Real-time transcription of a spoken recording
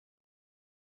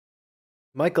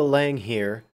Michael Lang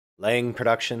here, Lang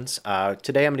Productions.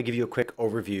 Today I'm going to give you a quick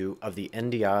overview of the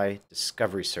NDI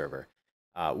Discovery Server,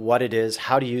 what it is,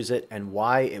 how to use it, and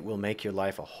why it will make your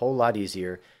life a whole lot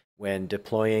easier when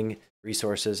deploying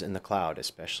resources in the cloud,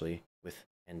 especially with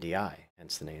NDI,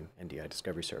 hence the name NDI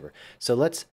Discovery Server. So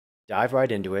let's dive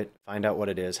right into it, find out what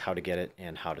it is, how to get it,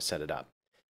 and how to set it up.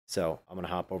 So I'm going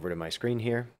to hop over to my screen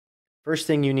here. First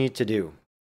thing you need to do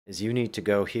is you need to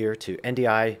go here to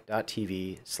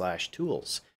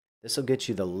ndi.tv/tools. This will get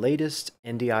you the latest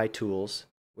NDI tools,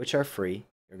 which are free.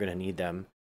 You're going to need them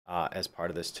as part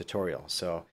of this tutorial.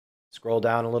 So scroll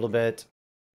down a little bit,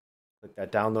 click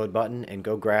that download button, and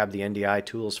go grab the NDI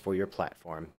tools for your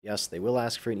platform. Yes, they will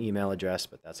ask for an email address,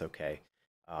 but that's okay.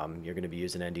 You're going to be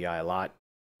using NDI a lot.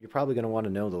 You're probably going to want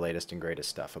to know the latest and greatest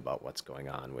stuff about what's going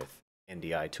on with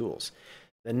NDI tools.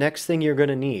 The next thing you're going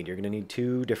to need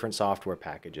two different software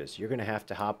packages. You're going to have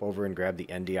to hop over and grab the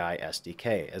Ndi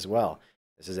Sdk as well.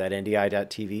 This is at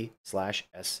ndi.tv/SDK.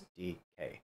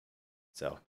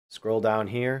 So scroll down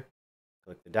here,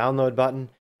 click the download button,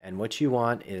 and what you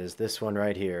want is this one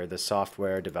right here, the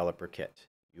Software Developer Kit.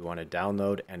 You want to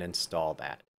download and install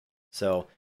that. So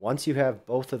once you have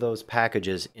both of those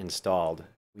packages installed,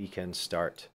 we can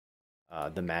start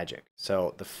the magic.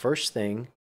 So the first thing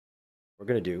we're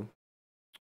going to do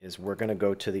is we're going to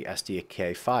go to the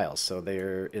Sdk Files. So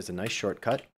there is a nice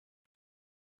shortcut.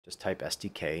 Just type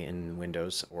Sdk in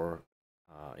Windows or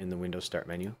in the Windows Start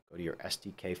menu. Go to your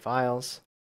Sdk Files.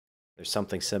 There's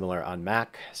something similar on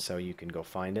Mac, so you can go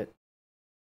find it.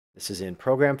 This is in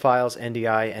Program Files,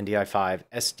 NDI, NDI5,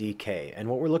 Sdk. And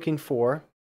what we're looking for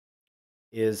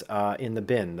is in the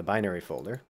bin, the binary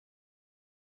folder.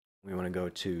 We want to go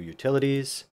to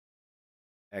Utilities,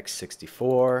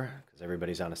 x64, because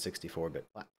everybody's on a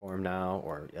 64-bit platform now,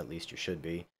 or at least you should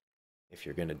be if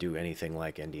you're going to do anything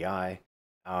like NDI.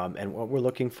 And what we're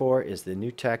looking for is the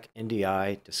NewTek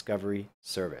NDI Discovery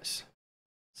Service.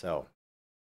 So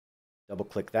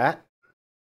double-click that,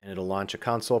 and it'll launch a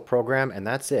console program, and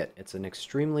that's it. It's an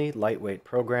extremely lightweight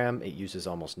program. It uses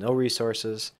almost no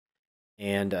resources,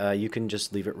 and you can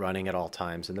just leave it running at all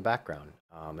times in the background.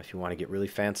 If you want to get really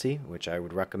fancy, which I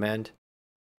would recommend,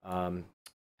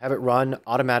 have it run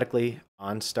automatically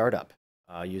on startup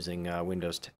using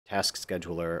Windows Task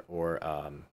Scheduler or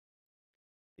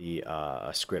the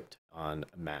script on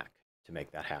Mac to make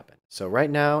that happen. So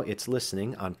right now it's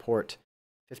listening on port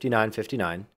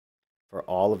 5959 for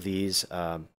all of these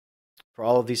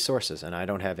sources, and I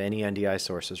don't have any NDI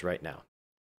sources right now.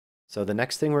 So the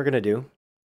next thing we're going to do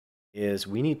is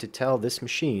we need to tell this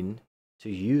machine to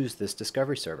use this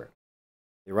discovery server.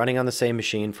 They're running on the same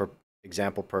machine for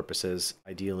example purposes.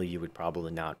 Ideally, you would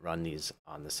probably not run these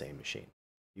on the same machine.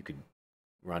 You could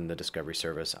run the discovery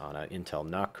service on an Intel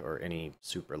NUC or any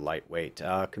super lightweight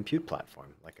compute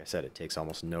platform. Like I said, it takes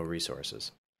almost no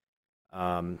resources.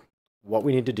 What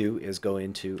we need to do is go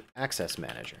into Access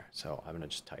Manager. So I'm going to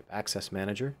just type Access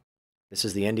Manager. This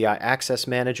is the Ndi Access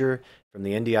Manager from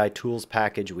the Ndi Tools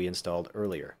package we installed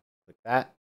earlier. Click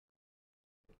that.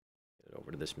 Get it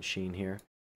over to this machine here.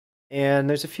 And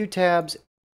there's a few tabs.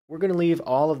 We're going to leave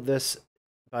all of this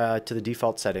to the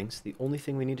default settings. The only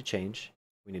thing we need to change,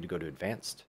 we need to go to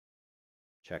Advanced,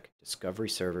 check Discovery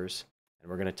Servers, and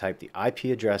we're going to type the IP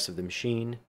address of the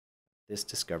machine this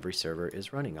discovery server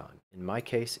is running on. In my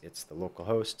case, it's the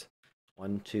localhost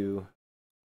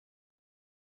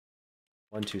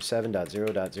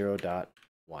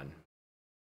 127.0.0.1,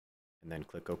 and then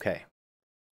click OK.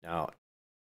 Now,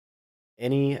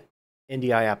 any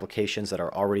NDI applications that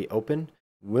are already open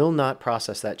will not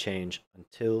process that change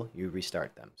until you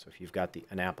restart them. So if you've got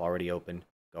an app already open,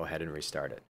 go ahead and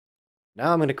restart it.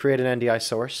 Now I'm going to create an Ndi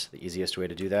source. The easiest way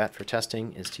to do that for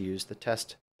testing is to use the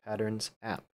Test Patterns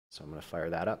app. So I'm going to fire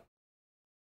that up.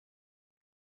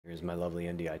 Here's my lovely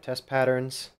Ndi test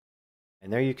patterns.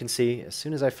 And there you can see, as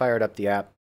soon as I fired up the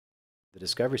app, the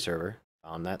discovery server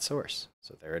found that source.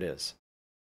 So there it is.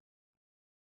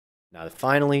 Now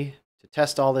finally, to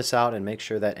test all this out and make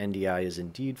sure that NDI is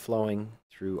indeed flowing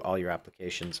through all your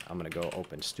applications, I'm going to go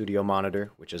open Studio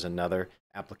Monitor, which is another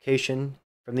application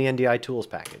from the NDI Tools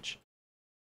package.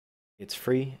 It's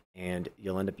free, and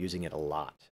you'll end up using it a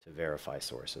lot to verify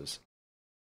sources.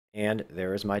 And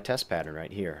there is my test pattern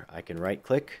right here. I can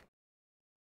right-click,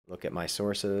 look at my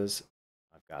sources.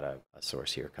 I've got a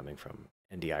source here coming from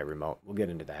NDI Remote. We'll get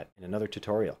into that in another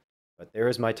tutorial. But there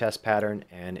is my test pattern,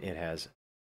 and it has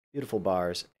beautiful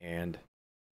bars and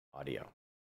audio.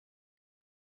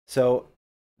 So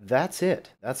that's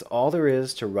it. That's all there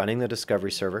is to running the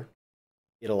discovery server.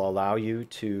 It'll allow you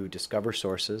to discover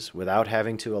sources without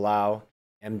having to allow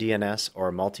MDNS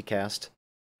or multicast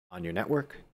on your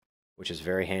network, which is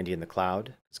very handy in the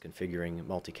cloud, because configuring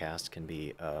multicast can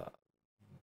be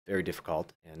very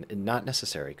difficult and not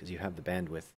necessary, because you have the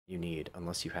bandwidth you need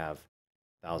unless you have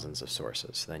thousands of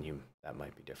sources. Then that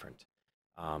might be different.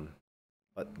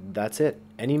 But that's it.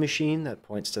 Any machine that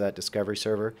points to that discovery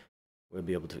server will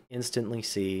be able to instantly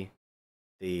see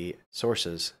the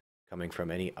sources coming from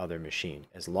any other machine,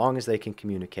 as long as they can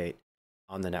communicate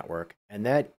on the network. And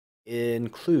that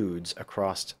includes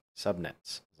across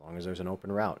subnets, as long as there's an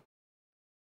open route.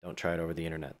 Don't try it over the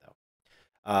internet,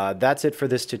 though. That's it for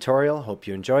this tutorial. Hope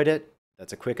you enjoyed it.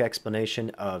 That's a quick explanation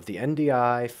of the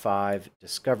NDI 5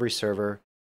 discovery server,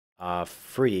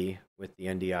 free with the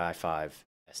NDI 5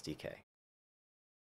 SDK.